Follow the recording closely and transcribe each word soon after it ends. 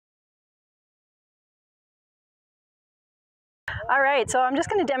All right, so I'm just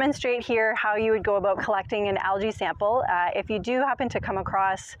going to demonstrate here how you would go about collecting an algae sample. If you do happen to come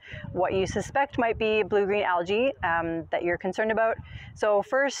across what you suspect might be blue-green algae that you're concerned about. So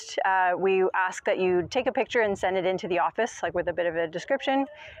first, we ask that you take a picture and send it into the office, like with a bit of a description,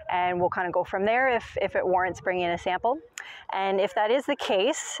 and we'll kind of go from there if it warrants bringing in a sample. And if that is the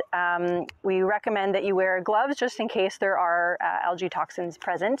case, we recommend that you wear gloves just in case there are algae toxins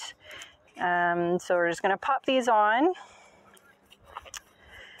present. So we're just going to pop these on.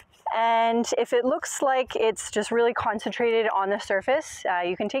 And if it looks like it's just really concentrated on the surface,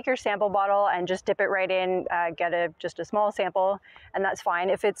 you can take your sample bottle and just dip it right in, get just a small sample, and that's fine.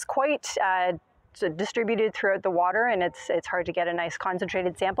 If it's quite distributed throughout the water and it's hard to get a nice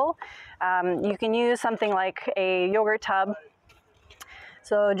concentrated sample, you can use something like a yogurt tub.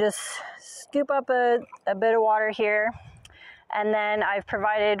 So just scoop up a bit of water here. And then I've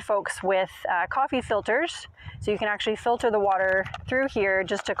provided folks with coffee filters, so you can actually filter the water through here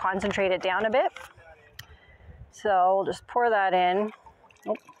just to concentrate it down a bit. So we'll just pour that in.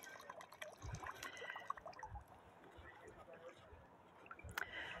 Oh.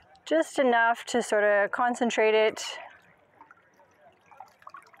 Just enough to sort of concentrate it.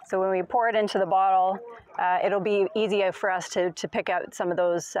 So when we pour it into the bottle, it'll be easier for us to pick out some of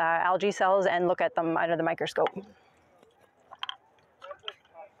those algae cells and look at them under the microscope.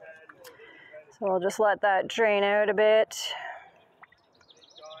 So we'll just let that drain out a bit.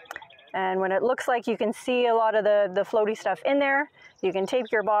 And when it looks like you can see a lot of the floaty stuff in there, you can tape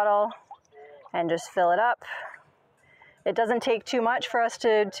your bottle and just fill it up. It doesn't take too much for us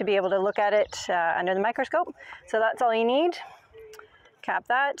to be able to look at it under the microscope. So that's all you need. Cap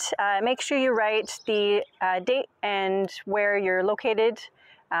that. Make sure you write the date and where you're located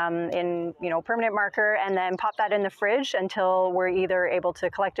in permanent marker, and then pop that in the fridge until we're either able to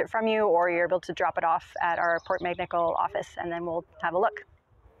collect it from you or you're able to drop it off at our Port McNicoll office, and then we'll have a look.